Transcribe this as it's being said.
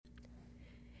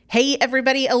Hey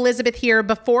everybody, Elizabeth here.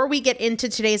 Before we get into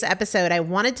today's episode, I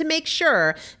wanted to make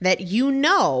sure that you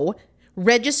know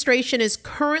registration is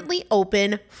currently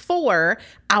open for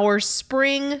our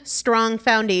Spring Strong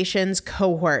Foundations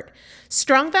cohort.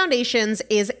 Strong Foundations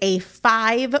is a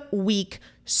 5-week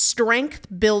strength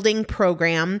building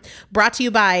program brought to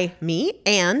you by me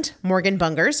and Morgan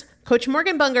Bungers. Coach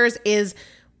Morgan Bungers is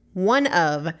one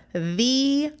of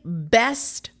the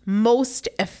best, most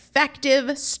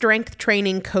effective strength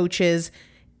training coaches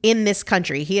in this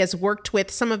country. He has worked with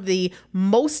some of the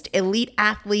most elite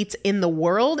athletes in the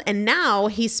world, and now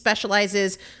he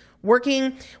specializes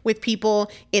working with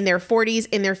people in their 40s,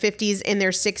 in their 50s, in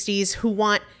their 60s who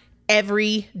want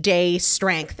everyday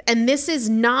strength. And this is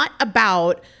not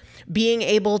about being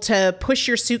able to push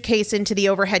your suitcase into the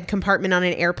overhead compartment on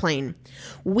an airplane.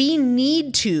 We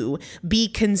need to be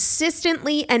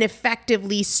consistently and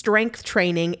effectively strength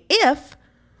training if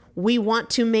we want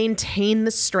to maintain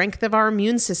the strength of our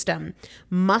immune system.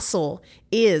 Muscle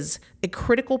is a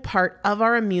critical part of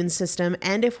our immune system,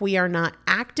 and if we are not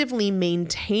actively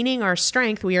maintaining our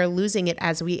strength, we are losing it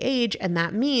as we age, and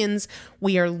that means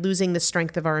we are losing the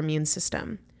strength of our immune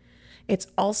system. It's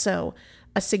also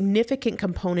a significant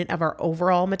component of our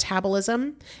overall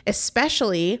metabolism,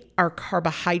 especially our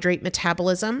carbohydrate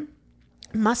metabolism.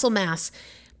 Muscle mass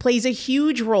plays a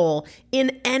huge role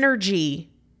in energy,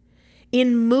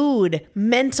 in mood,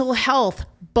 mental health,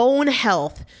 bone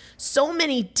health, so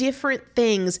many different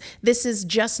things. This is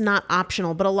just not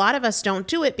optional, but a lot of us don't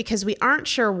do it because we aren't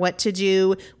sure what to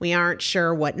do. We aren't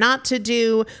sure what not to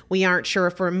do. We aren't sure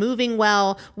if we're moving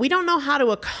well. We don't know how to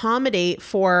accommodate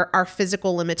for our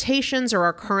physical limitations or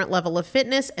our current level of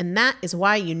fitness, and that is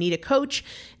why you need a coach,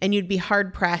 and you'd be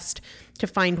hard-pressed to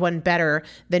find one better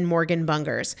than Morgan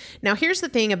Bungers. Now, here's the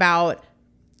thing about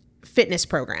fitness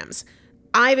programs.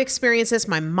 I've experienced this.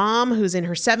 My mom, who's in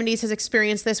her 70s, has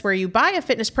experienced this, where you buy a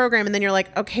fitness program and then you're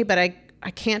like, okay, but I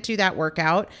can't do that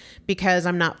workout because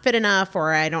I'm not fit enough,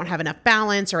 or I don't have enough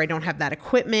balance, or I don't have that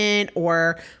equipment,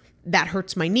 or that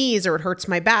hurts my knees, or it hurts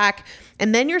my back.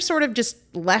 And then you're sort of just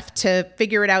left to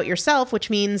figure it out yourself, which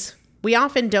means we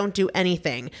often don't do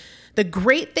anything. The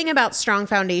great thing about Strong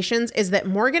Foundations is that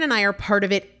Morgan and I are part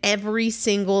of it every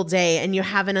single day, and you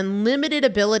have an unlimited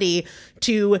ability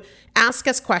to ask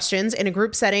us questions in a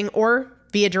group setting or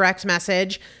via direct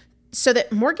message so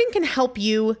that Morgan can help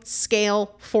you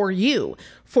scale for you,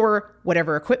 for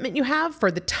whatever equipment you have, for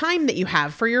the time that you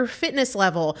have, for your fitness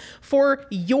level, for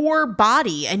your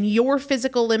body and your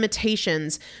physical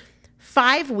limitations.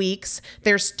 5 weeks,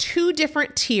 there's 2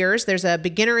 different tiers. There's a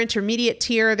beginner intermediate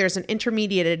tier. There's an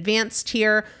intermediate advanced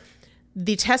tier.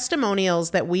 The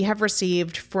testimonials that we have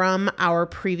received from our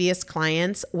previous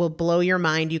clients will blow your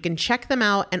mind. You can check them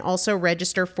out and also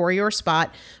register for your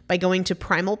spot by going to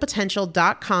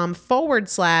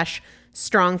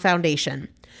primalpotential.com/strong foundation.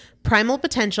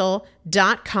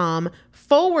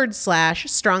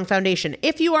 primalpotential.com/strong foundation.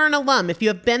 If you are an alum, if you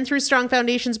have been through Strong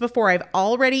Foundations before, I've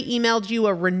already emailed you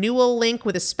a renewal link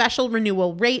with a special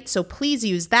renewal rate, so please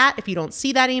use that. If you don't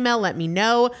see that email, let me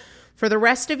know. For the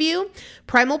rest of you,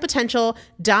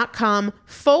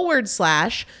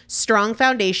 primalpotential.com/strong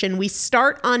foundation. We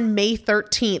start on May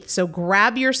 13th, so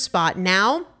grab your spot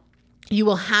now. You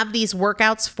will have these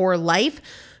workouts for life.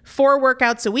 4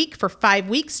 workouts a week for 5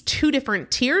 weeks, 2 different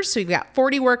tiers. So you've got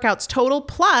 40 workouts total.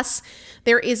 Plus,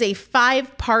 there is a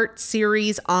 5-part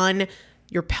series on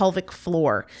your pelvic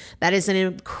floor. That is an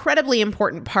incredibly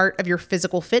important part of your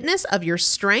physical fitness, of your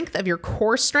strength, of your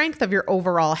core strength, of your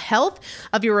overall health,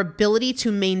 of your ability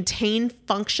to maintain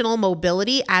functional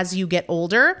mobility as you get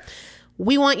older.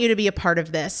 We want you to be a part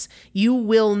of this. You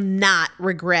will not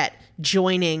regret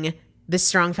joining the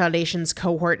Strong Foundations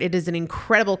cohort. It is an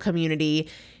incredible community.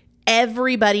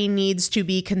 Everybody needs to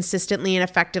be consistently and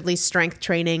effectively strength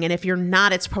training. And if you're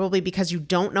not, it's probably because you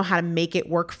don't know how to make it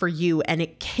work for you. And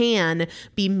it can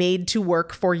be made to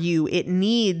work for you. It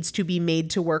needs to be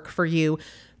made to work for you.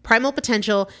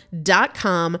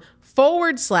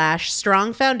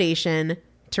 primalpotential.com/strong foundation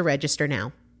to register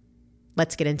now.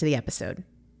 Let's get into the episode.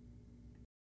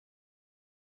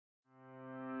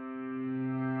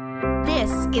 This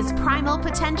is Primal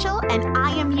Potential, and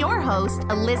I am your host,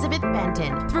 Elizabeth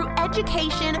Benton. Through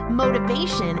education,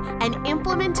 motivation, and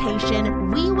implementation,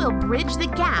 we will bridge the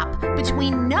gap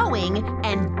between knowing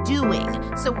and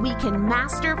doing so we can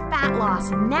master fat loss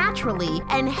naturally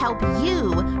and help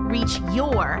you reach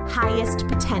your highest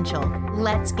potential.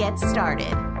 Let's get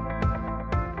started.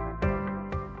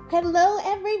 Hello,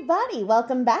 everybody.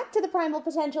 Welcome back to the Primal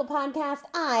Potential Podcast.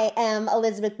 I am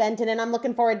Elizabeth Benton, and I'm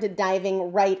looking forward to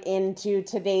diving right into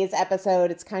today's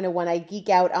episode. It's kind of one I geek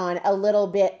out on a little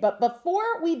bit. But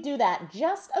before we do that,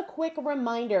 just a quick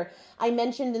reminder. I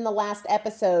mentioned in the last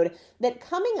episode that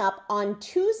coming up on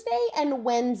Tuesday and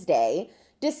Wednesday,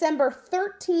 December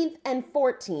 13th and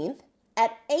 14th,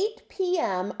 at 8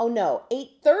 p.m.,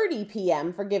 8:30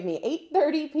 p.m.,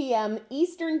 8:30 p.m.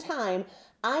 Eastern Time,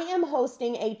 I am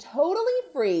hosting a totally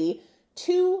free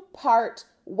 2-part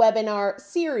webinar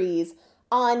series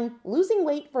on losing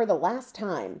weight for the last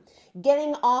time,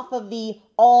 getting off of the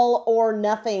all or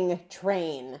nothing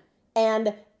train,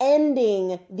 and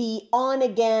ending the on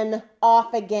again,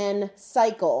 off again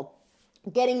cycle.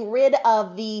 Getting rid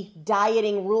of the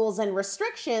dieting rules and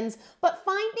restrictions, but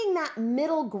finding that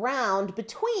middle ground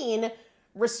between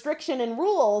restriction and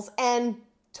rules and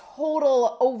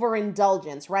total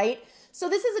overindulgence, right? So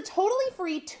this is a totally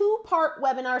free 2-part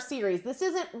webinar series. This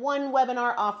isn't one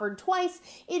webinar offered twice.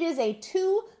 It is a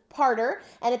 2-parter,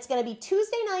 and it's going to be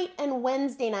Tuesday night and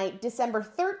Wednesday night, December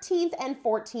 13th and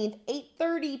 14th,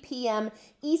 8:30 p.m.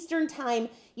 Eastern Time.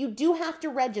 You do have to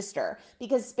register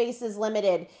because space is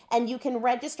limited, and you can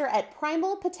register at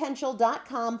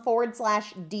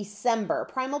primalpotential.com/December,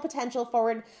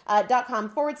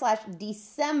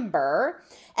 primalpotential.com/December,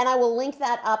 and I will link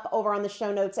that up over on the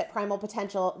show notes at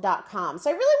primalpotential.com. So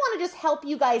I really want to just help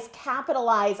you guys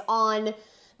capitalize on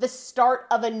the start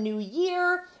of a new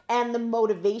year and the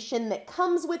motivation that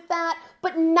comes with that,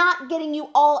 but not getting you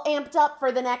all amped up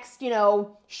for the next,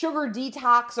 sugar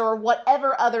detox or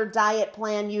whatever other diet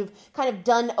plan you've kind of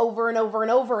done over and over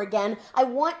and over again. I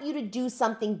want you to do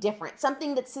something different,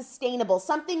 something that's sustainable,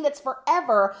 something that's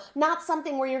forever, not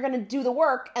something where you're going to do the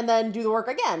work and then do the work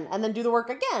again and then do the work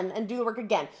again and do the work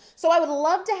again. So I would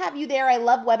love to have you there. I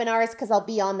love webinars because I'll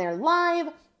be on there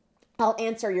live. I'll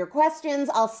answer your questions.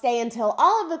 I'll stay until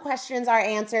all of the questions are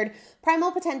answered.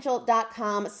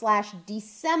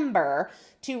 primalpotential.com/December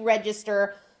to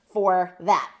register for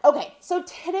that. Okay, so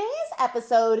today's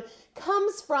episode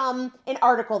comes from an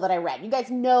article that I read. You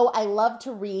guys know I love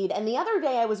to read, and the other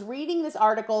day I was reading this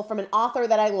article from an author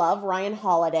that I love, Ryan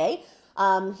Holiday.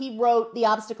 He wrote The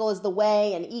Obstacle is the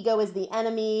Way and Ego is the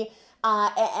Enemy,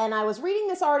 and I was reading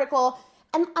this article,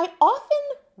 and I often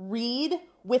read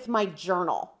with my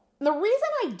journal. And the reason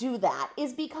I do that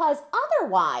is because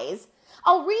otherwise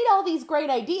I'll read all these great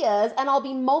ideas and I'll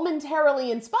be momentarily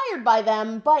inspired by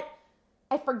them, but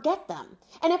I forget them.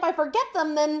 And if I forget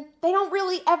them, then they don't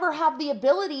really ever have the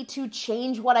ability to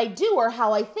change what I do or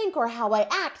how I think or how I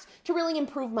act to really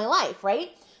improve my life,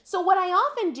 right? So what I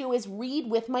often do is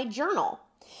read with my journal.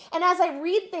 And as I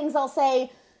read things, I'll say,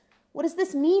 what does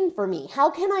this mean for me? How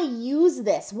can I use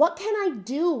this? What can I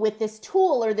do with this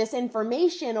tool or this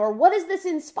information? Or what does this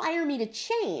inspire me to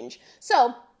change?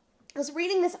 So I was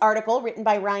reading this article written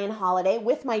by Ryan Holiday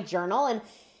with my journal. And as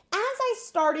I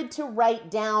started to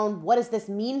write down, what does this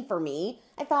mean for me?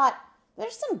 I thought,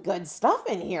 there's some good stuff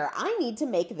in here. I need to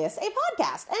make this a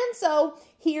podcast. And so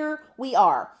here we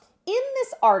are. In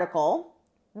this article,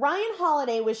 Ryan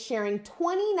Holiday was sharing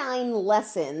 29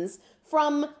 lessons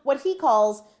from what he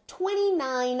calls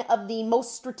 29 of the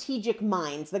most strategic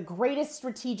minds, the greatest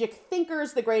strategic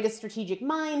thinkers, the greatest strategic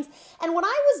minds. And what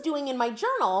I was doing in my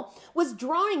journal was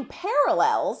drawing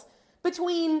parallels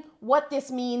between what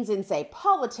this means in, say,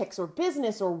 politics or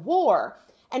business or war,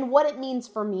 and what it means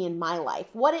for me in my life,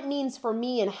 what it means for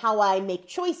me and how I make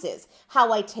choices,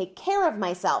 how I take care of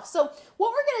myself. So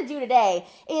what we're going to do today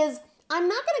is I'm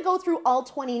not going to go through all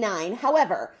 29.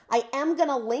 However, I am going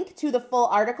to link to the full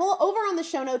article over on the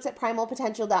show notes at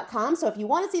primalpotential.com. So if you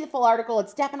want to see the full article,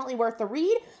 it's definitely worth the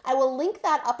read. I will link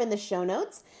that up in the show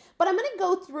notes. But I'm going to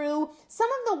go through some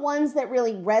of the ones that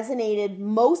really resonated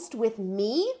most with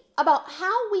me about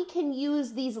how we can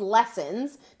use these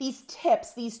lessons, these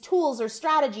tips, these tools or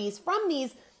strategies from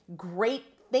these great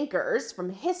thinkers from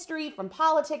history, from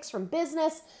politics, from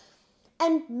business,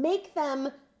 and make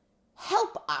them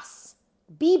help us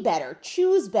be better,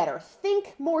 choose better,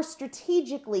 think more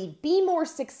strategically, be more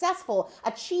successful,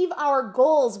 achieve our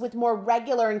goals with more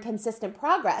regular and consistent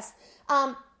progress.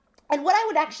 And what I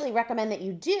would actually recommend that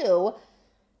you do,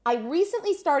 I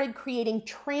recently started creating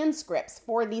transcripts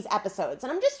for these episodes,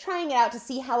 and I'm just trying it out to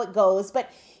see how it goes, but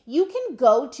you can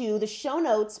go to the show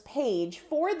notes page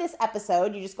for this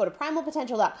episode. You just go to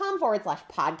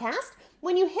primalpotential.com/podcast.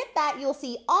 When you hit that, you'll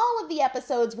see all of the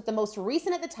episodes with the most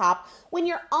recent at the top. When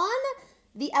you're on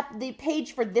the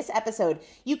page for this episode,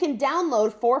 you can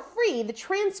download for free the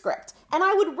transcript. And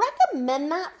I would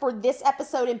recommend that for this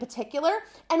episode in particular.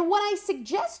 And what I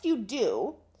suggest you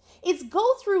do is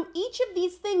go through each of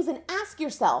these things and ask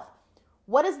yourself,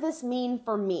 what does this mean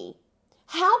for me?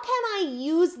 How can I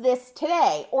use this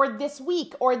today or this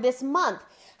week or this month?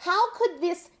 How could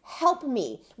this help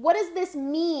me? What does this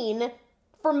mean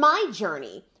for my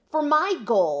journey, for my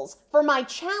goals, for my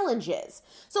challenges?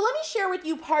 So let me share with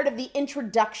you part of the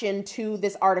introduction to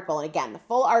this article. And again, the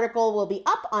full article will be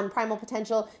up on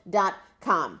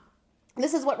primalpotential.com.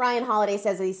 This is what Ryan Holiday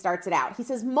says as he starts it out. He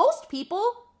says, most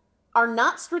people are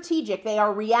not strategic. They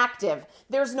are reactive.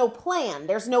 There's no plan.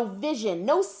 There's no vision,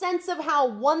 no sense of how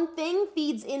one thing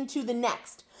feeds into the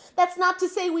next. That's not to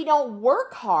say we don't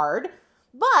work hard,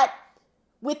 but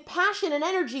with passion and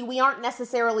energy, we aren't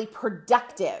necessarily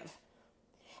productive.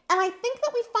 And I think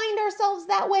that we find ourselves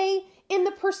that way in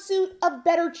the pursuit of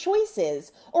better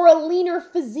choices or a leaner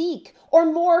physique or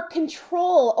more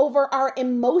control over our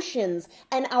emotions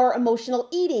and our emotional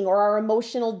eating or our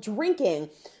emotional drinking.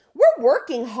 We're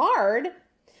working hard,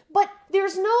 but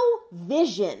there's no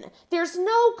vision. There's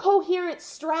no coherent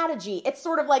strategy. It's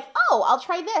sort of like, oh, I'll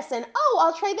try this, and oh,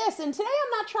 I'll try this, and today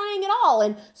I'm not trying at all,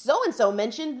 and so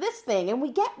mentioned this thing, and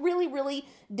we get really, really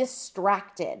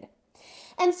distracted.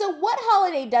 And so what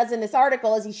Holiday does in this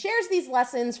article is he shares these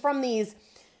lessons from these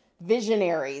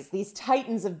visionaries, these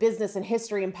titans of business and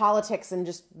history and politics and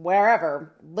just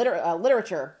wherever,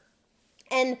 literature.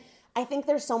 And I think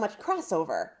there's so much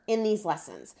crossover in these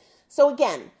lessons. So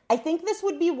again, I think this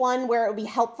would be one where it would be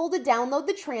helpful to download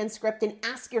the transcript and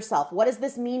ask yourself, what does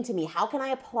this mean to me? How can I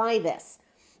apply this?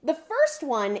 The first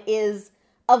one is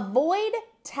avoid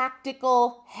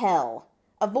tactical hell.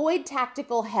 Avoid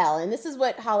tactical hell. And this is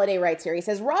what Holiday writes here. He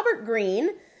says, Robert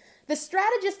Greene, the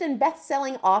strategist and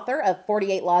best-selling author of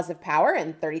 48 Laws of Power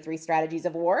and 33 Strategies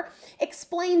of War,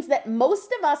 explains that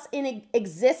most of us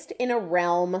exist in a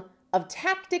realm of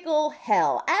tactical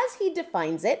hell. As he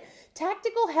defines it,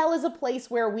 tactical hell is a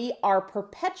place where we are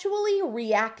perpetually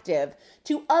reactive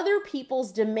to other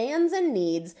people's demands and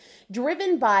needs,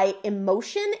 driven by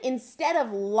emotion instead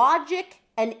of logic,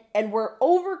 and we're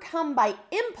overcome by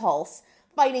impulse,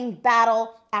 fighting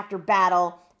battle after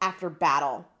battle after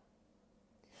battle.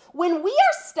 When we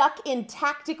are stuck in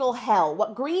tactical hell,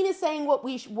 what Greene is saying what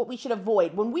we should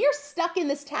avoid, when we are stuck in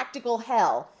this tactical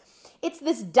hell, it's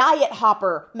this diet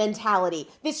hopper mentality,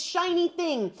 this shiny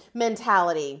thing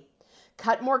mentality.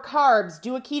 Cut more carbs,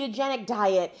 do a ketogenic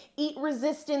diet, eat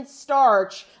resistant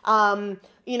starch, whatever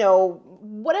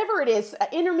it is,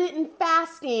 intermittent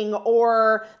fasting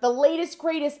or the latest,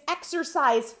 greatest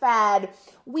exercise fad.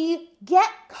 We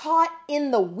get caught in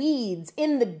the weeds,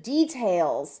 in the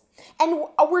details. And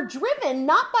we're driven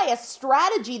not by a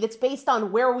strategy that's based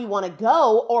on where we want to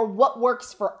go or what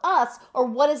works for us or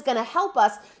what is going to help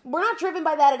us. We're not driven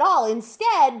by that at all.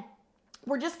 Instead,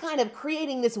 we're just kind of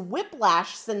creating this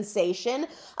whiplash sensation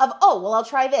of, oh, well, I'll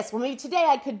try this. Well, maybe today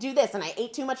I could do this, and I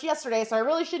ate too much yesterday, so I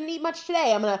really shouldn't eat much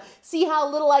today. I'm going to see how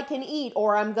little I can eat,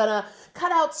 or I'm going to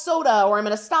cut out soda, or I'm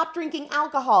going to stop drinking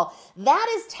alcohol. That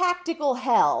is tactical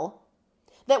hell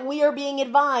that we are being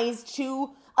advised to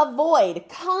avoid,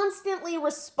 constantly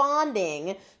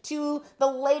responding to the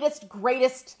latest,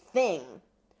 greatest thing.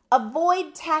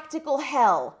 Avoid tactical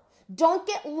hell. Don't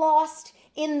get lost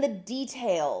in the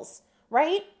details.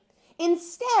 Right?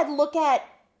 Instead, look at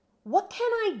what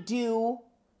can I do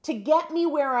to get me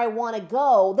where I want to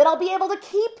go that I'll be able to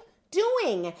keep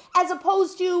doing, as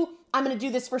opposed to I'm going to do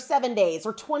this for 7 days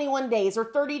or 21 days or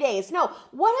 30 days. No,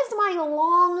 what is my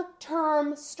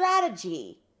long-term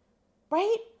strategy?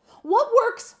 Right? What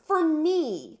works for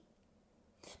me?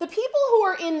 The people who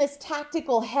are in this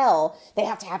tactical hell, they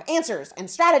have to have answers and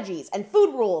strategies and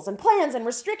food rules and plans and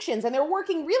restrictions, and they're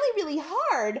working really, really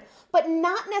hard, but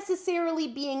not necessarily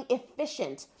being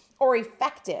efficient or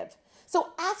effective. So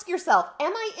ask yourself,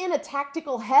 am I in a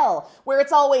tactical hell where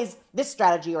it's always this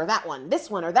strategy or that one, this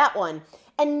one or that one,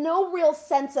 and no real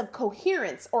sense of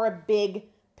coherence or a big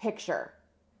picture?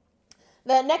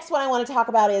 The next one I want to talk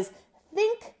about is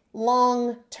think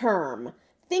long term.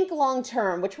 Think long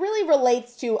term, which really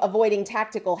relates to avoiding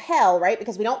tactical hell, right?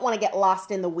 Because we don't want to get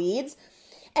lost in the weeds.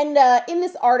 And in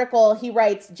this article, he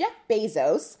writes, Jeff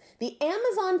Bezos, the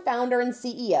Amazon founder and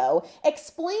CEO,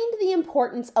 explained the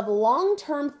importance of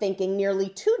long-term thinking nearly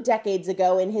 2 decades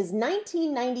ago in his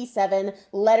 1997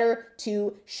 letter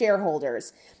to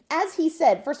shareholders. As he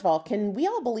said, first of all, can we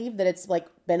all believe that it's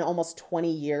been almost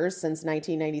 20 years since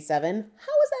 1997? How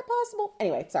is that possible?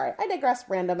 Anyway, sorry, I digress,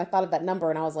 random. I thought of that number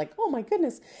and I was like, oh my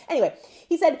goodness. Anyway,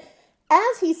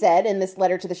 as he said in this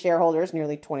letter to the shareholders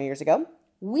nearly 20 years ago,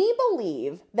 we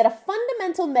believe that a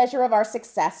fundamental measure of our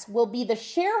success will be the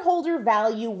shareholder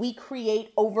value we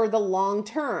create over the long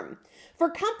term. For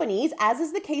companies, as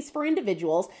is the case for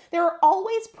individuals, there are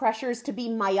always pressures to be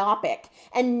myopic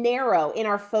and narrow in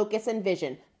our focus and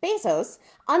vision. Bezos,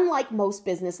 unlike most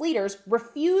business leaders,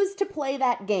 refused to play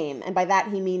that game. And by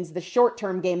that, he means the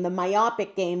short-term game, the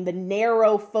myopic game, the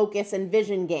narrow focus and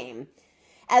vision game.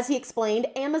 As he explained,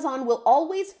 Amazon will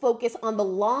always focus on the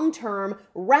long term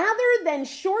rather than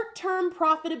short-term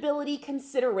profitability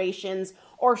considerations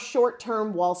or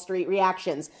short-term Wall Street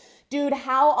reactions. Dude,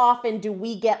 how often do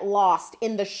we get lost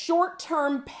in the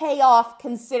short-term payoff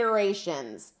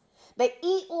considerations? The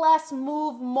eat less,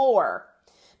 move more.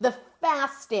 The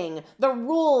fasting, the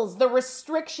rules, the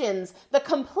restrictions, the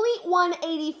complete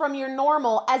 180 from your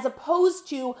normal as opposed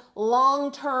to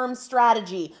long-term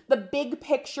strategy, the big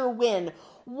picture win.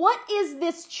 What is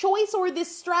this choice or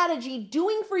this strategy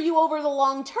doing for you over the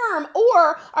long term?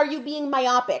 Or are you being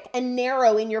myopic and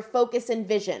narrow in your focus and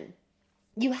vision?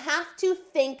 You have to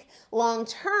think long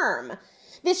term.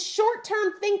 This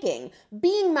short-term thinking,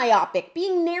 being myopic,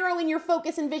 being narrow in your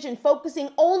focus and vision, focusing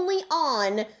only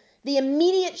on the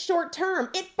immediate short term,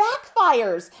 it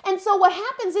backfires. And so what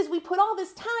happens is we put all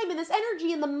this time and this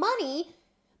energy and the money,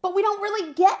 but we don't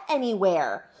really get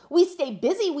anywhere. We stay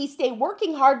busy, we stay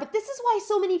working hard, but this is why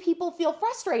so many people feel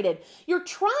frustrated. You're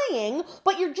trying,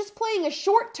 but you're just playing a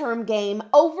short-term game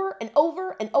over and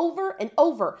over and over and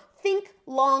over. Think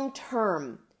long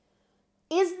term.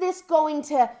 Is this going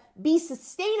to be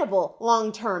sustainable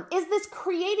long term? Is this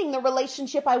creating the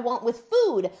relationship I want with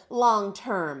food long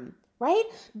term? Right?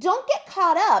 Don't get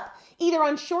caught up either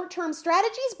on short-term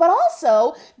strategies, but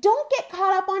also don't get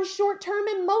caught up on short-term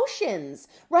emotions,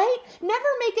 right? Never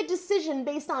make a decision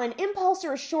based on an impulse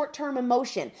or a short-term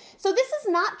emotion. So this is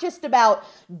not just about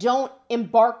don't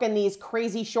embark on these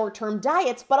crazy short-term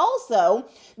diets, but also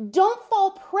don't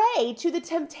fall prey to the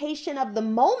temptation of the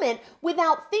moment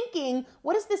without thinking,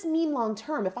 what does this mean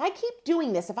long-term? If I keep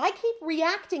doing this, if I keep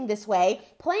reacting this way,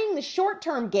 playing the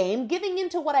short-term game, giving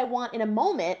into what I want in a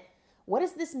moment, what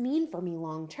does this mean for me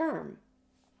long term?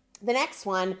 The next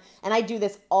one, and I do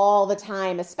this all the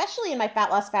time, especially in my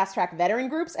Fat Loss Fast Track veteran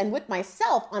groups and with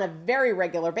myself on a very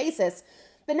regular basis.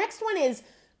 The next one is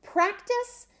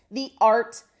practice the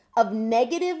art of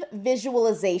negative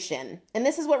visualization. And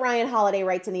this is what Ryan Holiday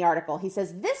writes in the article. He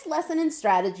says, this lesson in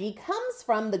strategy comes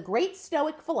from the great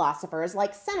Stoic philosophers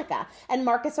like Seneca and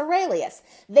Marcus Aurelius.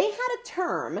 They had a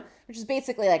term, which is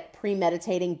basically like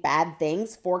premeditating bad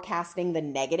things, forecasting the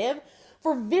negative,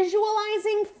 for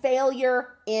visualizing failure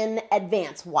in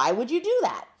advance. Why would you do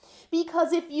that?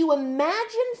 Because if you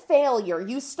imagine failure,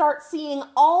 you start seeing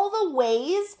all the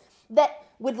ways that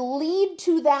would lead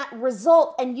to that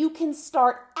result, and you can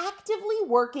start actively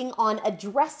working on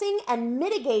addressing and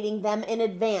mitigating them in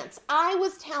advance.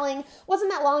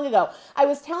 Wasn't that long ago, I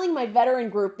was telling my veteran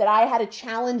group that I had a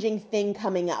challenging thing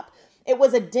coming up. It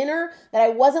was a dinner that I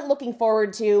wasn't looking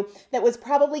forward to that was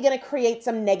probably going to create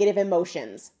some negative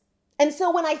emotions. And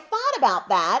so when I thought about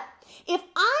that, if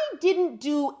I didn't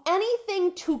do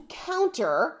anything to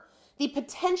counter the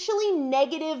potentially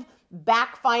negative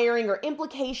backfiring or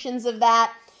implications of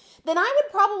that, then I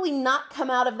would probably not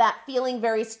come out of that feeling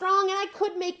very strong and I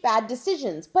could make bad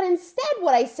decisions. But instead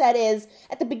what I said is,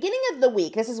 at the beginning of the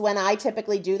week, this is when I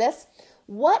typically do this,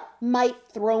 what might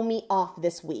throw me off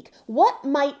this week? What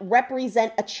might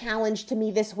represent a challenge to me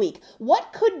this week?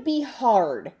 What could be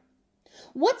hard?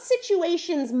 What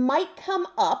situations might come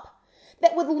up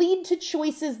that would lead to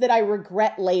choices that I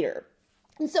regret later?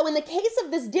 And so in the case of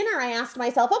this dinner, I asked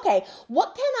myself, okay,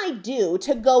 what can I do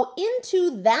to go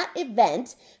into that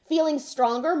event feeling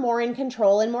stronger, more in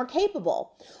control, and more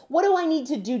capable? What do I need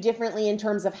to do differently in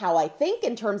terms of how I think,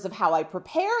 in terms of how I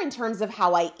prepare, in terms of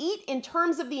how I eat, in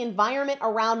terms of the environment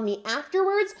around me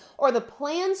afterwards, or the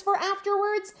plans for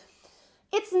afterwards?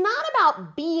 It's not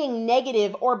about being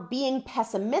negative or being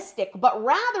pessimistic, but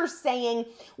rather saying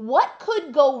what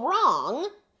could go wrong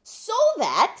so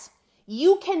that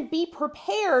you can be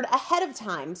prepared ahead of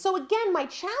time. So again, my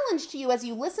challenge to you as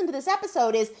you listen to this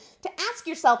episode is to ask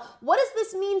yourself, what does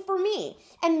this mean for me?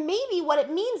 And maybe what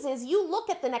it means is you look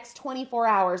at the next 24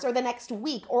 hours or the next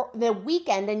week or the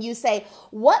weekend and you say,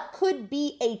 what could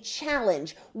be a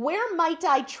challenge? Where might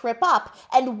I trip up?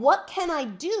 And what can I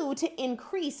do to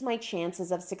increase my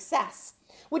chances of success?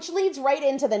 Which leads right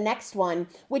into the next one,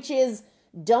 which is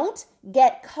don't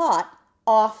get caught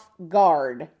off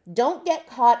guard. Don't get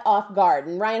caught off guard.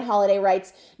 And Ryan Holiday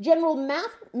writes, General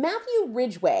Matthew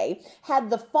Ridgway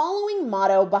had the following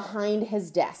motto behind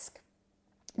his desk.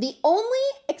 The only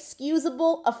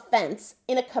excusable offense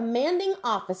in a commanding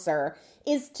officer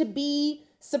is to be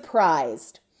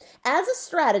surprised. As a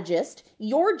strategist,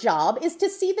 your job is to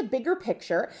see the bigger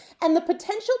picture and the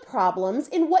potential problems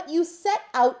in what you set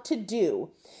out to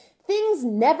do. Things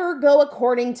never go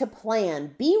according to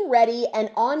plan. Be ready and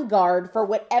on guard for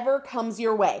whatever comes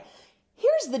your way.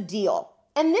 Here's the deal,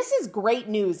 and this is great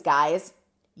news, guys.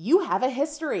 You have a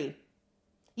history.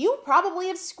 You probably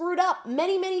have screwed up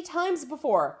many, many times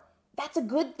before. That's a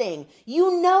good thing.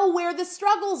 You know where the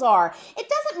struggles are. It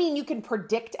doesn't mean you can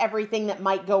predict everything that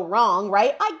might go wrong,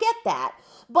 right? I get that.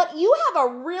 But you have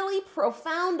a really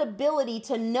profound ability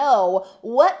to know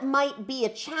what might be a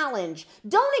challenge.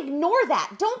 Don't ignore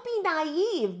that. Don't be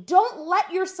naive. Don't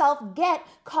let yourself get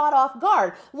caught off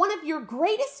guard. One of your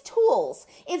greatest tools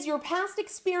is your past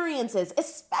experiences,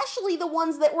 especially the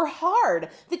ones that were hard,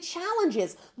 the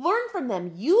challenges. Learn from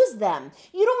them. Use them.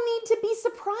 You don't need to be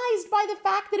surprised by the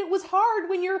fact that it was hard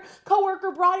when your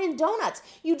coworker brought in donuts.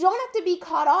 You don't have to be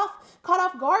caught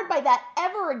off guard by that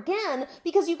ever again,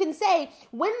 because you can say,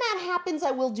 when that happens, I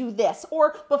will do this.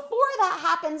 Or before that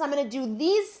happens, I'm going to do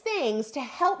these things to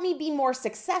help me be more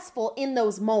successful in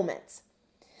those moments.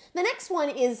 The next one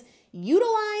is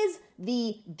utilize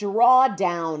the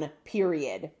drawdown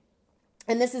period.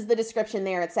 And this is the description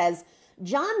there. It says,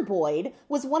 John Boyd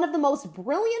was one of the most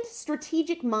brilliant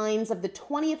strategic minds of the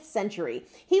 20th century.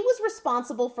 He was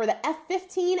responsible for the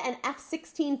F-15 and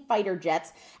F-16 fighter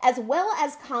jets, as well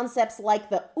as concepts like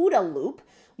the OODA loop,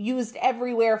 used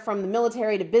everywhere from the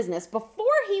military to business. Before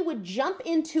he would jump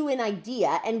into an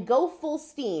idea and go full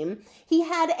steam, he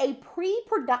had a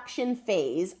pre-production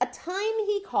phase, a time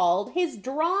he called his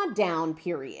drawdown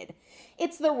period.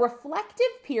 It's the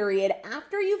reflective period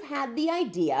after you've had the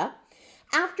idea,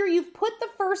 after you've put the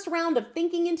first round of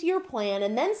thinking into your plan,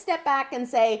 and then step back and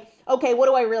say, okay, what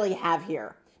do I really have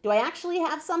here? Do I actually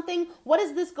have something? What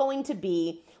is this going to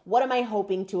be? What am I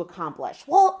hoping to accomplish?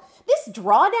 Well, this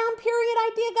drawdown period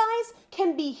idea, guys,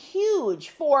 can be huge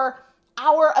for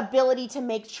our ability to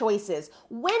make choices.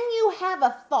 When you have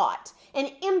a thought, an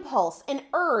impulse, an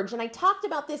urge, and I talked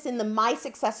about this in the My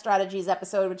Success Strategies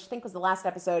episode, which I think was the last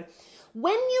episode.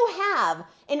 When you have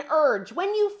an urge,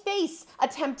 when you face a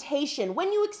temptation,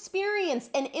 when you experience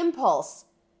an impulse,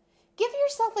 give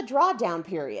yourself a drawdown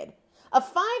period. A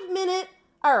 5-minute,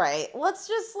 all right, let's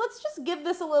just give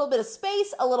this a little bit of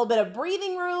space, a little bit of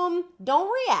breathing room.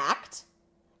 Don't react,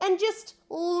 and just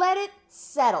let it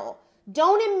settle.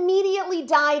 Don't immediately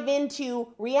dive into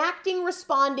reacting,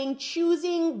 responding,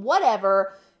 choosing,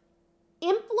 whatever.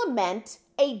 Implement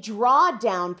a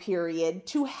drawdown period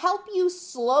to help you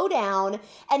slow down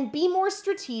and be more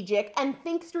strategic and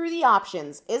think through the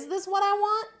options. Is this what I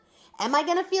want? Am I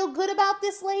going to feel good about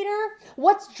this later?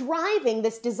 What's driving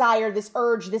this desire, this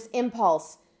urge, this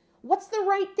impulse? What's the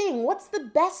right thing? What's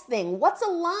the best thing? What's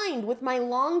aligned with my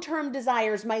long-term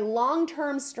desires, my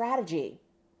long-term strategy?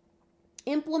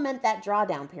 Implement that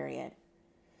drawdown period.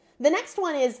 The next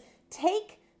one is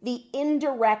take the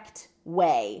indirect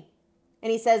way.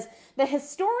 And he says, the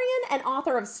historian and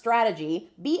author of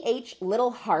strategy, B.H. Little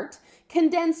Hart,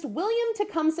 condensed William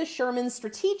Tecumseh Sherman's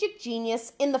strategic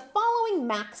genius in the following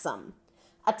maxim: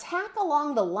 attack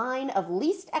along the line of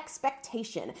least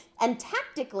expectation and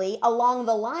tactically along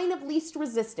the line of least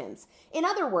resistance. In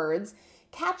other words,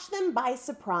 catch them by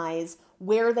surprise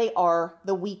where they are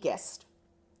the weakest.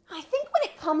 I think when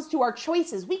it comes to our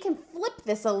choices, we can flip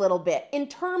this a little bit in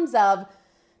terms of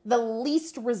the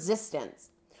least resistance.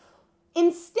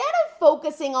 Instead of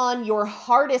focusing on your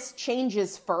hardest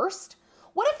changes first,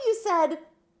 what if you said,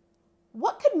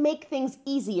 what could make things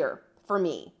easier for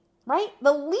me, right?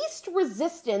 The least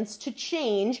resistance to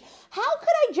change. How could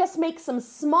I just make some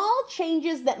small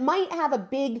changes that might have a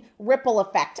big ripple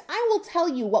effect? I will tell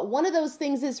you what one of those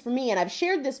things is for me, and I've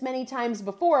shared this many times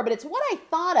before, but it's what I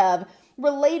thought of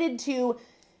related to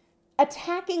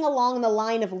attacking along the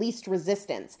line of least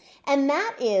resistance. And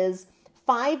that is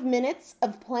 5 minutes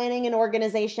of planning an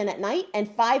organization at night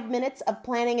and 5 minutes of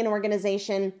planning an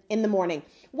organization in the morning.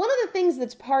 One of the things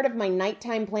that's part of my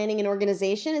nighttime planning and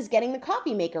organization is getting the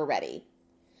coffee maker ready,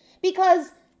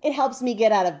 because it helps me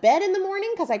get out of bed in the morning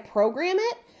because I program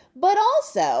it, but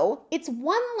also it's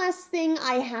one less thing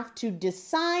I have to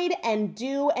decide and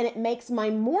do, and it makes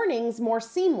my mornings more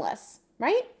seamless,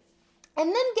 right? And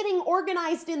then getting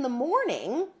organized in the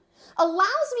morning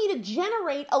allows me to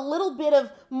generate a little bit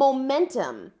of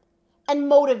momentum and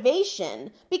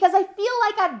motivation because I feel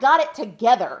like I've got it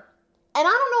together. And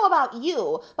I don't know about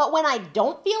you, but when I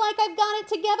don't feel like I've got it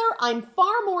together, I'm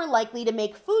far more likely to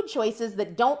make food choices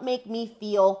that don't make me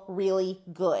feel really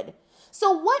good.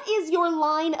 So what is your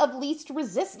line of least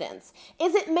resistance?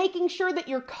 Is it making sure that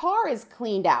your car is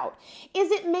cleaned out?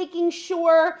 Is it making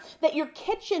sure that your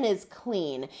kitchen is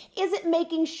clean? Is it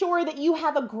making sure that you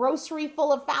have a grocery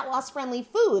full of fat loss friendly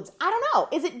foods? I don't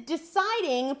know. Is it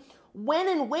deciding when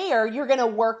and where you're going to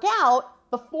work out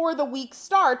before the week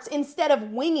starts instead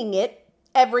of winging it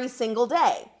every single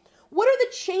day? What are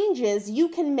the changes you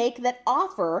can make that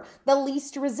offer the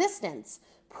least resistance?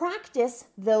 Practice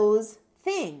those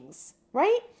things,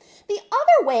 right? The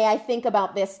other way I think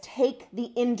about this, take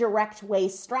the indirect way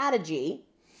strategy,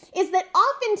 is that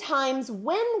oftentimes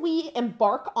when we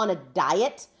embark on a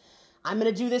diet, I'm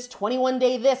going to do this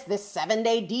 21-day this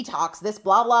 7-day detox, this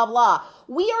blah, blah, blah.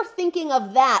 We are thinking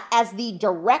of that as the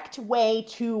direct way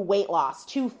to weight loss,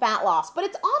 to fat loss. But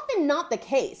it's often not the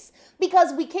case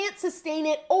because we can't sustain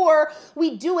it, or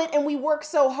we do it and we work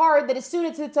so hard that as soon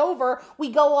as it's over, we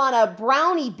go on a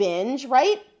brownie binge,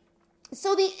 right?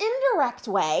 So the indirect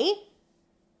way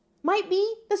might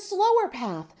be the slower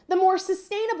path, the more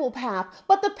sustainable path,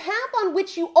 but the path on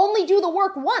which you only do the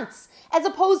work once, as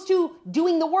opposed to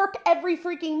doing the work every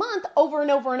freaking month over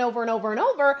and over and over and over and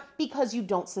over because you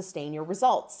don't sustain your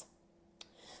results.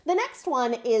 The next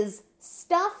one is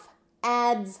stuff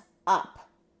adds up.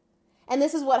 And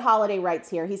this is what Holiday writes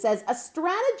here. He says, a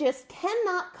strategist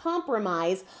cannot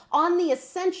compromise on the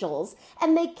essentials,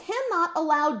 and they cannot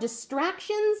allow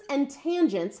distractions and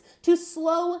tangents to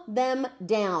slow them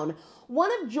down. One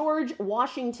of George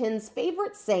Washington's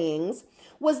favorite sayings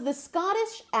was the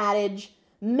Scottish adage,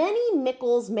 many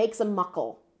mickles makes a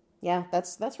muckle. Yeah,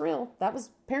 that's real. That was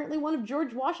apparently one of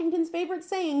George Washington's favorite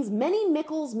sayings, many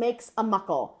mickles makes a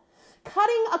muckle.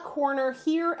 Cutting a corner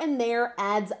here and there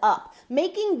adds up.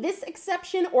 Making this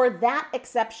exception or that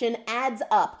exception adds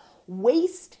up.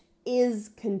 Waste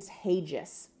is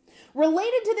contagious.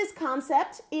 Related to this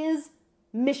concept is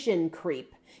mission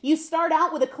creep. You start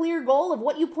out with a clear goal of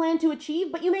what you plan to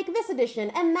achieve, but you make this addition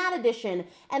and that addition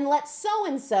and let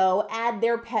so-and-so add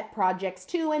their pet projects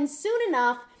too, and soon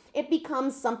enough, it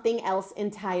becomes something else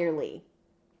entirely.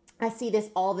 I see this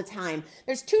all the time.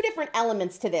 There's two different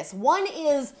elements to this. One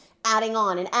is adding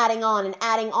on and adding on and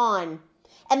adding on.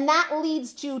 And that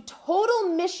leads to total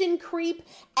mission creep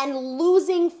and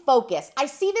losing focus. I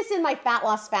see this in my fat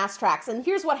loss fast tracks, and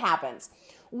here's what happens.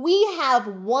 We have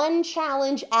one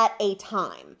challenge at a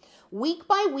time. Week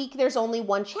by week, there's only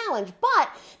one challenge, but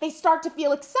they start to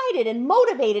feel excited and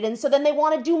motivated, and so then they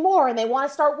want to do more, and they want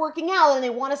to start working out, and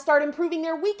they want to start improving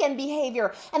their weekend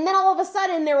behavior, and then all of a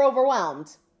sudden, they're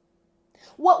overwhelmed.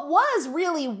 What was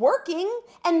really working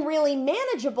and really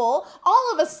manageable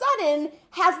all of a sudden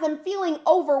has them feeling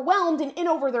overwhelmed and in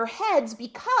over their heads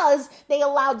because they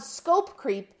allowed scope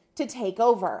creep to take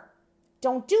over.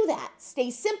 Don't do that. Stay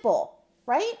simple,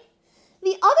 right?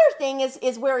 The other thing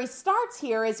is where he starts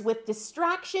here is with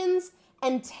distractions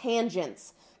and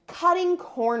tangents, cutting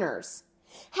corners.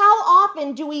 How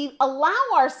often do we allow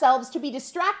ourselves to be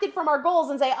distracted from our goals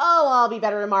and say, oh, I'll be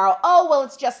better tomorrow. Oh, well,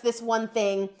 it's just this one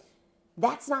thing.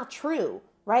 That's not true,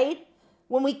 right?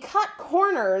 When we cut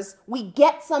corners, we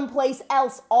get someplace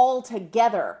else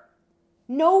altogether.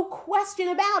 No question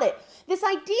about it. This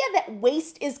idea that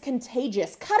waste is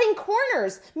contagious, cutting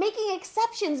corners, making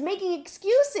exceptions, making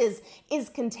excuses is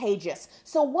contagious.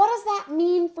 So what does that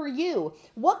mean for you?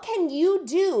 What can you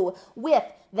do with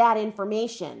that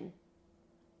information?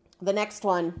 The next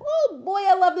one, oh boy,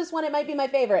 I love this one. It might be my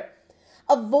favorite.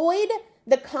 Avoid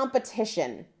the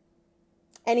competition.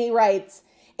 And he writes,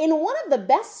 in one of the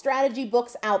best strategy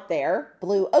books out there,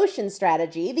 Blue Ocean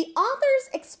Strategy, the authors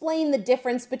explain the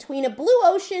difference between a blue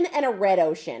ocean and a red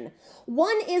ocean.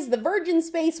 One is the virgin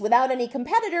space without any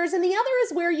competitors, and the other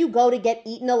is where you go to get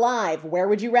eaten alive. Where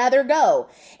would you rather go?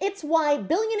 It's why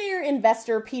billionaire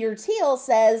investor Peter Thiel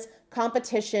says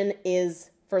competition is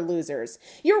for losers.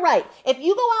 You're right. If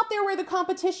you go out there where the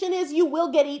competition is, you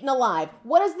will get eaten alive.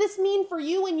 What does this mean for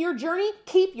you in your journey?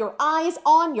 Keep your eyes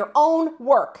on your own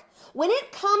work. When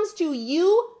it comes to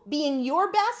you being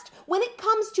your best, when it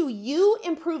comes to you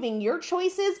improving your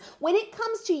choices, when it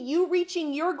comes to you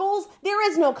reaching your goals, there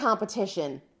is no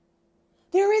competition.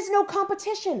 There is no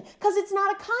competition because it's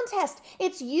not a contest.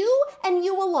 It's you and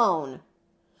you alone.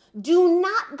 Do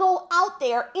not go out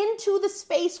there into the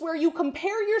space where you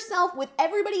compare yourself with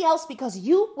everybody else because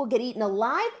you will get eaten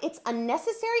alive. It's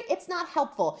unnecessary. It's not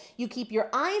helpful. You keep your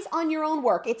eyes on your own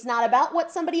work. It's not about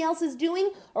what somebody else is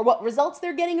doing or what results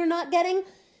they're getting or not getting.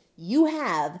 You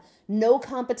have no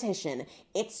competition.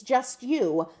 It's just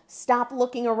you. Stop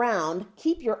looking around.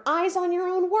 Keep your eyes on your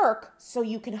own work so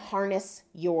you can harness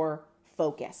your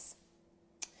focus.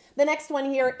 The next one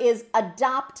here is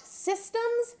adopt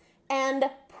systems and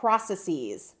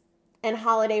processes. And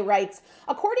Holiday writes,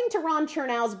 according to Ron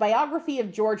Chernow's biography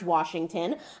of George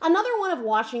Washington, another one of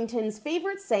Washington's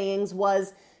favorite sayings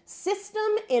was, system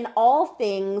in all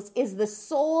things is the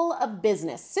soul of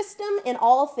business. System in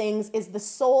all things is the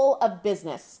soul of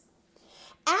business.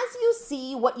 As you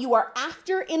see what you are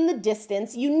after in the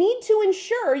distance, you need to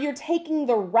ensure you're taking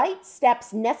the right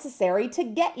steps necessary to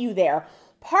get you there.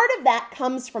 Part of that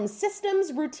comes from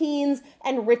systems, routines,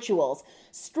 and rituals,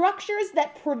 structures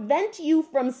that prevent you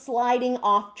from sliding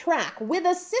off track. With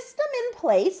a system in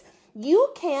place,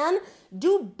 you can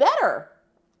do better.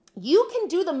 You can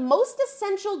do the most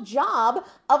essential job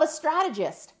of a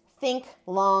strategist. Think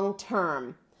long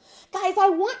term. Guys, I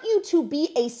want you to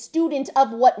be a student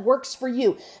of what works for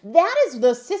you. That is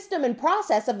the system and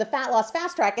process of the Fat Loss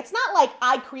Fast Track. It's not like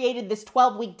I created this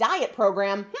 12-week diet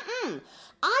program.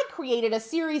 I created a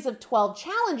series of 12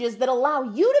 challenges that allow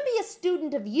you to be a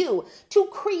student of you, to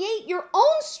create your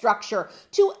own structure,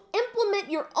 to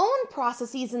implement your own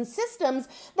processes and systems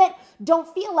that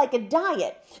don't feel like a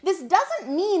diet. This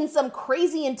doesn't mean some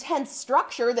crazy intense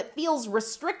structure that feels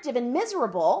restrictive and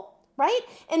miserable, right?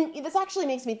 And this actually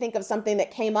makes me think of something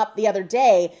that came up the other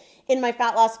day in my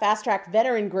Fat Loss Fast Track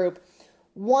veteran group.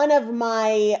 One of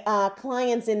my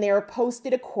clients in there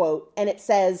posted a quote, and it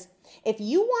says, if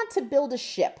you want to build a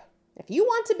ship,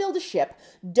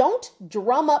 don't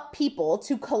drum up people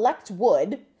to collect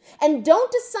wood, and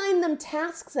don't assign them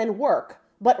tasks and work,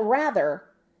 but rather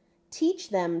teach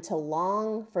them to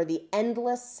long for the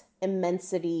endless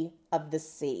immensity of the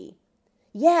sea.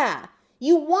 Yeah,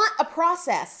 you want a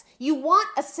process, you want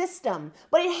a system,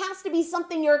 but it has to be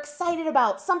something you're excited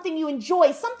about, something you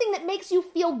enjoy, something that makes you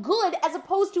feel good, as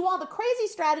opposed to all the crazy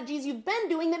strategies you've been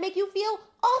doing that make you feel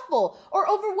awful or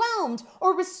overwhelmed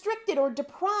or restricted or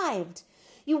deprived.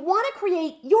 You want to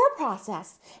create your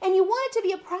process, and you want it to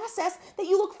be a process that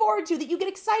you look forward to, that you get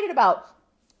excited about.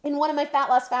 In one of my Fat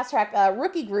Loss Fast Track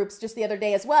rookie groups just the other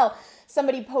day as well,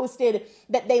 somebody posted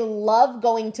that they love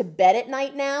going to bed at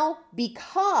night now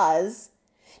because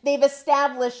they've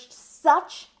established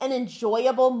such an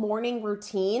enjoyable morning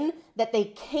routine that they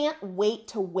can't wait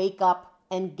to wake up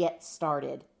and get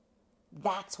started.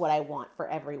 That's what I want for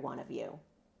every one of you.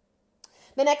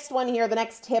 The next one here, the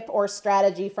next tip or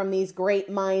strategy from these great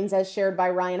minds as shared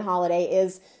by Ryan Holiday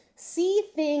is see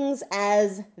things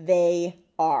as they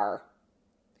are.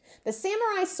 The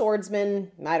samurai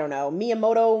swordsman,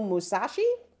 Miyamoto Musashi,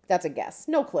 that's a guess,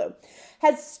 no clue,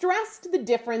 has stressed the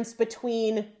difference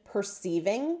between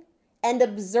perceiving and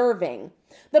observing.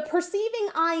 The perceiving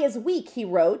eye is weak, he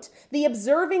wrote. The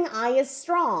observing eye is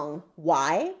strong.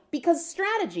 Why? Because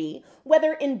strategy,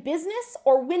 whether in business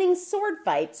or winning sword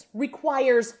fights,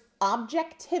 requires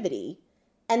objectivity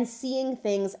and seeing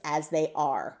things as they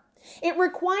are. It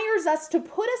requires us to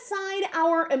put aside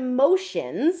our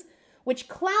emotions, which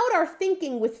cloud our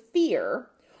thinking with fear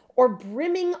or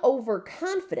brimming over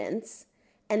confidence,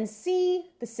 and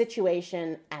see the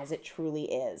situation as it truly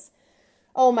is.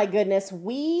 Oh my goodness,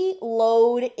 we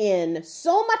load in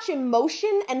so much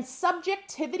emotion and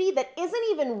subjectivity that isn't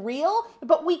even real,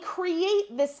 but we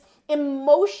create this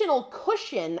emotional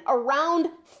cushion around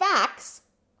facts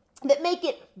that make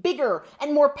it bigger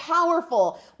and more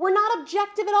powerful. We're not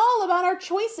objective at all about our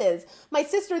choices. My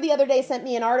sister the other day sent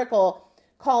me an article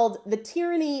called The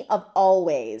Tyranny of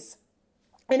Always,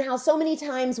 and how so many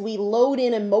times we load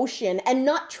in emotion and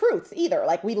not truth either.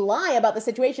 Like we lie about the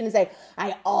situation and say,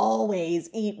 I always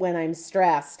eat when I'm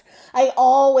stressed. I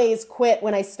always quit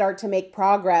when I start to make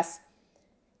progress.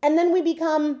 And then we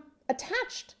become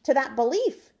attached to that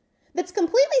belief that's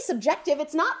completely subjective.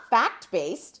 It's not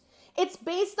fact-based. It's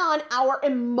based on our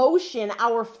emotion,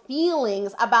 our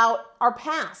feelings about our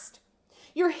past.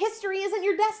 Your history isn't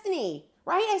your destiny,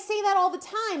 right? I say that all the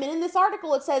time. And in this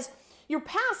article, it says your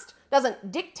past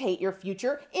doesn't dictate your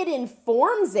future. It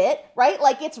informs it, right?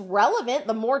 Like it's relevant.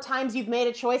 The more times you've made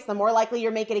a choice, the more likely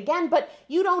you'll make it again, but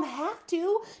you don't have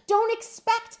to. Don't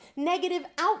expect negative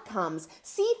outcomes.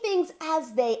 See things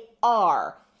as they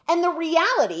are. And the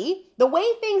reality, the way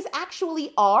things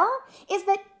actually are, is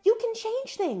that you can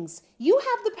change things. You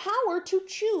have the power to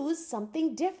choose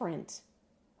something different.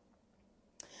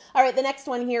 All right, the next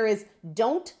one here is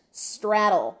don't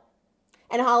straddle.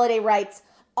 And Holiday writes,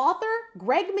 author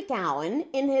Greg McKeown,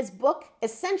 in his book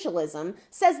Essentialism,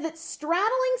 says that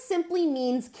straddling simply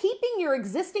means keeping your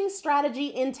existing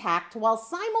strategy intact while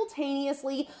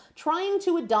simultaneously trying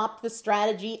to adopt the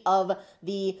strategy of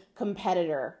the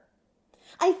competitor.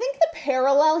 I think the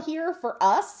parallel here for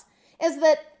us is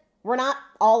that we're not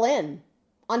all in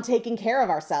on taking care of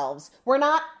ourselves. We're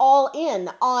not all in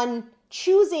on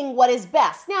choosing what is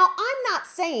best. Now, I'm not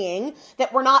saying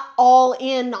that we're not all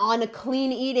in on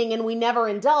clean eating and we never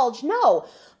indulge. No,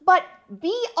 but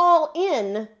be all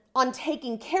in on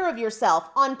taking care of yourself,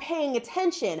 on paying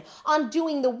attention, on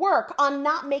doing the work, on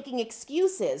not making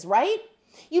excuses, right?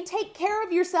 You take care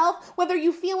of yourself whether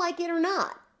you feel like it or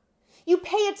not. You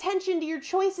pay attention to your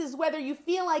choices whether you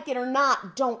feel like it or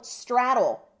not. Don't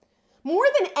straddle. More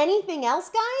than anything else,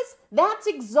 guys, that's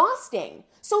exhausting.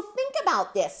 So think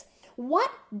about this.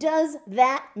 What does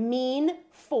that mean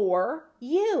for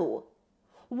you?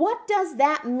 What does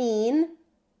that mean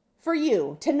for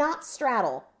you to not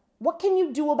straddle? What can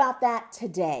you do about that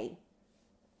today?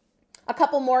 A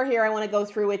couple more here I want to go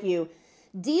through with you.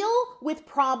 Deal with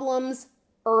problems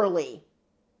early.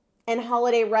 And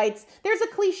Holiday writes, there's a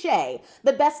cliche.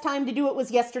 The best time to do it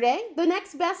was yesterday. The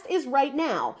next best is right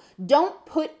now. Don't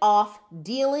put off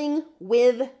dealing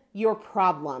with your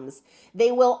problems.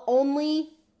 They will only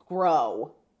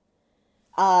grow.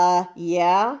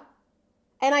 Yeah.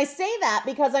 And I say that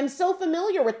because I'm so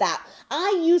familiar with that.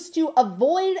 I used to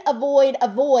avoid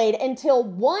until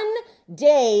one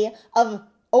day of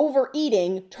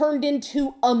overeating turned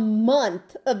into a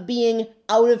month of being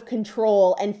out of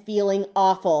control and feeling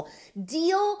awful.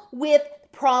 Deal with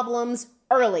problems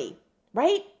early,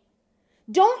 right?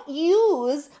 Don't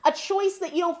use a choice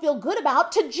that you don't feel good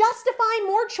about to justify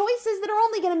more choices that are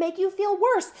only going to make you feel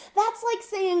worse. That's like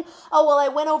saying, oh, well, I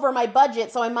went over my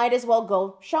budget, so I might as well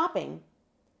go shopping.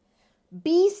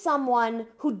 Be someone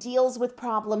who deals with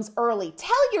problems early.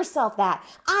 Tell yourself that.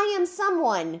 I am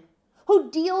someone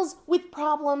who deals with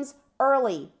problems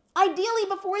early, ideally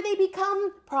before they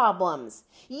become problems.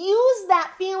 Use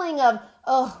that feeling of,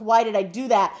 oh, why did I do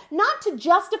that? Not to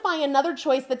justify another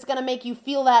choice that's going to make you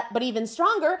feel that, but even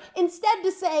stronger. Instead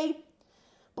to say,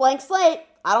 blank slate,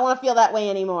 I don't want to feel that way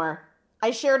anymore.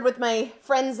 I shared with my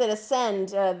friends at Ascend,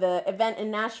 the event in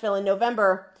Nashville in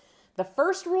November, the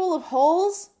first rule of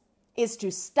holes is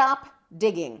to stop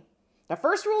digging. The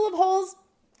first rule of holes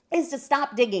is to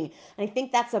stop digging. And I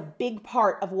think that's a big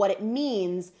part of what it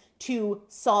means to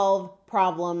solve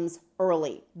problems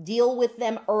early. Deal with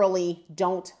them early.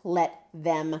 Don't let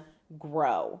them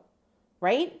grow,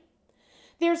 right?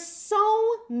 There's so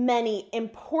many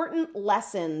important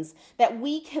lessons that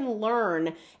we can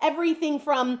learn. Everything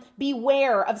from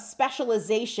beware of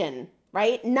specialization,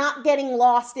 right? Not getting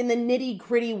lost in the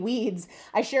nitty-gritty weeds.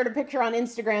 I shared a picture on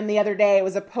Instagram the other day. It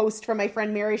was a post from my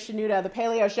friend Mary Shanuda, the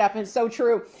paleo chef, and it's so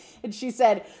true. And she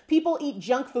said, people eat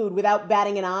junk food without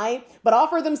batting an eye, but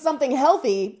offer them something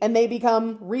healthy and they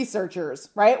become researchers,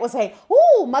 right? We'll say,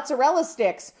 ooh, mozzarella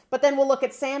sticks. But then we'll look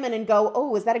at salmon and go,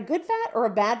 oh, is that a good fat or a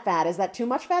bad fat? Is that too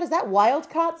much fat? Is that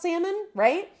wild-caught salmon,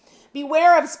 right?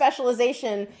 Beware of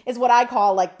specialization is what I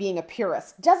call like being a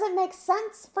purist. Does it make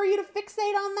sense for you to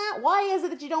fixate on that? Why is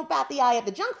it that you don't bat the eye at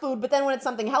the junk food, but then when it's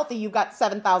something healthy, you've got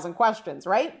 7,000 questions,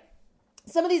 right?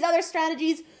 Some of these other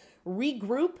strategies,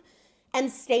 regroup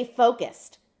and stay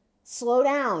focused. Slow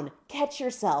down, catch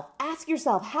yourself, ask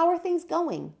yourself, how are things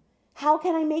going? How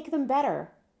can I make them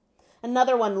better?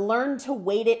 Another one, learn to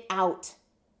wait it out.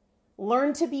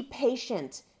 Learn to be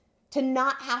patient, to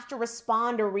not have to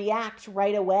respond or react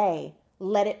right away.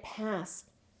 Let it pass.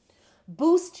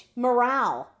 Boost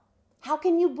morale. How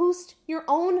can you boost your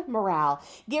own morale?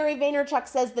 Gary Vaynerchuk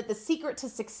says that the secret to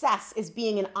success is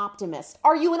being an optimist.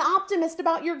 Are you an optimist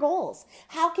about your goals?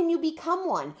 How can you become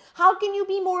one? How can you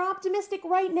be more optimistic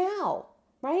right now,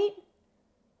 right?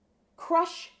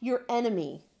 Crush your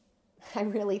enemy. I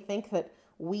really think that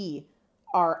we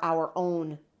are our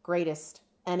own greatest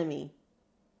enemy.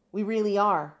 We really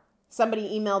are.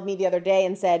 Somebody emailed me the other day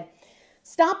and said,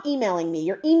 stop emailing me.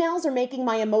 Your emails are making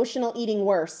my emotional eating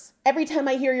worse. Every time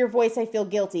I hear your voice, I feel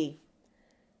guilty.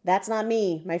 That's not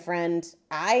me, my friend.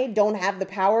 I don't have the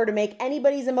power to make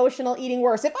anybody's emotional eating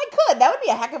worse. If I could, that would be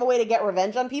a heck of a way to get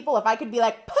revenge on people. If I could be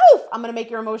like, poof, I'm going to make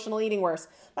your emotional eating worse.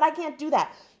 But I can't do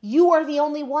that. You are the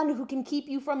only one who can keep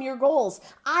you from your goals.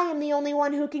 I am the only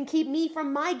one who can keep me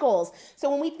from my goals. So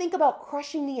when we think about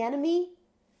crushing the enemy,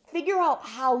 figure out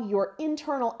how your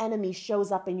internal enemy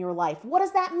shows up in your life. What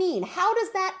does that mean? How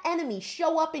does that enemy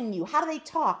show up in you? How do they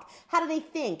talk? How do they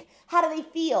think? How do they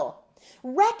feel?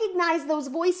 Recognize those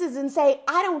voices and say,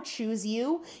 I don't choose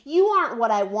you. You aren't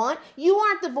what I want. You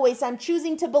aren't the voice I'm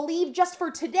choosing to believe just for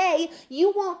today.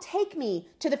 You won't take me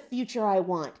to the future I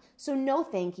want. So no,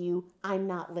 thank you. I'm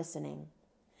not listening.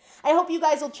 I hope you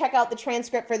guys will check out the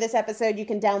transcript for this episode. You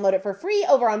can download it for free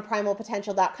over on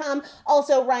primalpotential.com.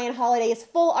 Also, Ryan Holiday's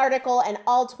full article and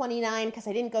all 29, because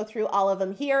I didn't go through all of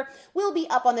them here, will be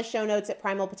up on the show notes at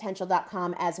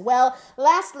primalpotential.com as well.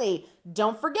 Lastly,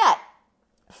 don't forget,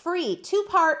 free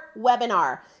 2-part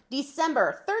webinar,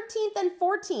 December 13th and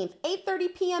 14th,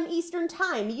 8:30 p.m. Eastern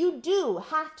Time. You do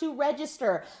have to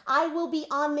register. I will be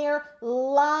on there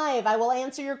live. I will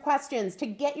answer your questions. To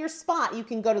get your spot, you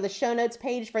can go to the show notes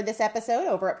page for this episode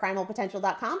over at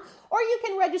primalpotential.com, or you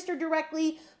can register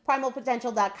directly,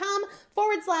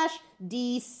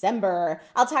 primalpotential.com/December.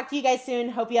 I'll talk to you guys soon.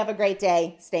 Hope you have a great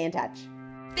day. Stay in touch.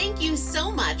 Thank you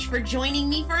so much for joining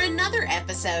me for another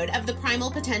episode of the Primal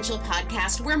Potential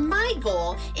Podcast, where my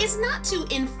goal is not to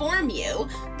inform you,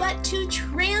 but to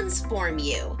transform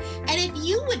you. And if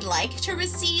you would like to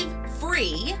receive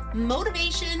free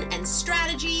motivation and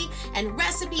strategy and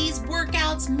recipes,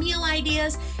 workouts, meal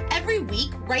ideas every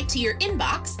week right to your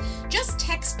inbox, just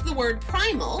text the word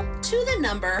primal to the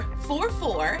number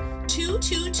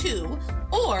 44222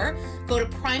 or go to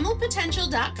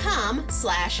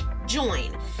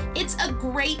primalpotential.com/join. It's a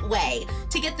great way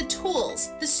to get the tools,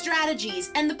 the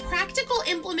strategies, and the practical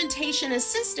implementation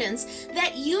assistance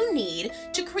that you need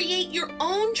to create your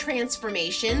own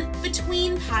transformation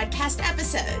between podcast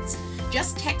episodes.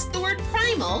 Just text the word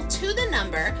primal to the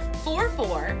number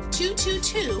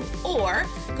 44222 or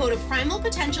go to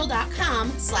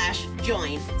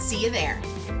primalpotential.com/join. See you there.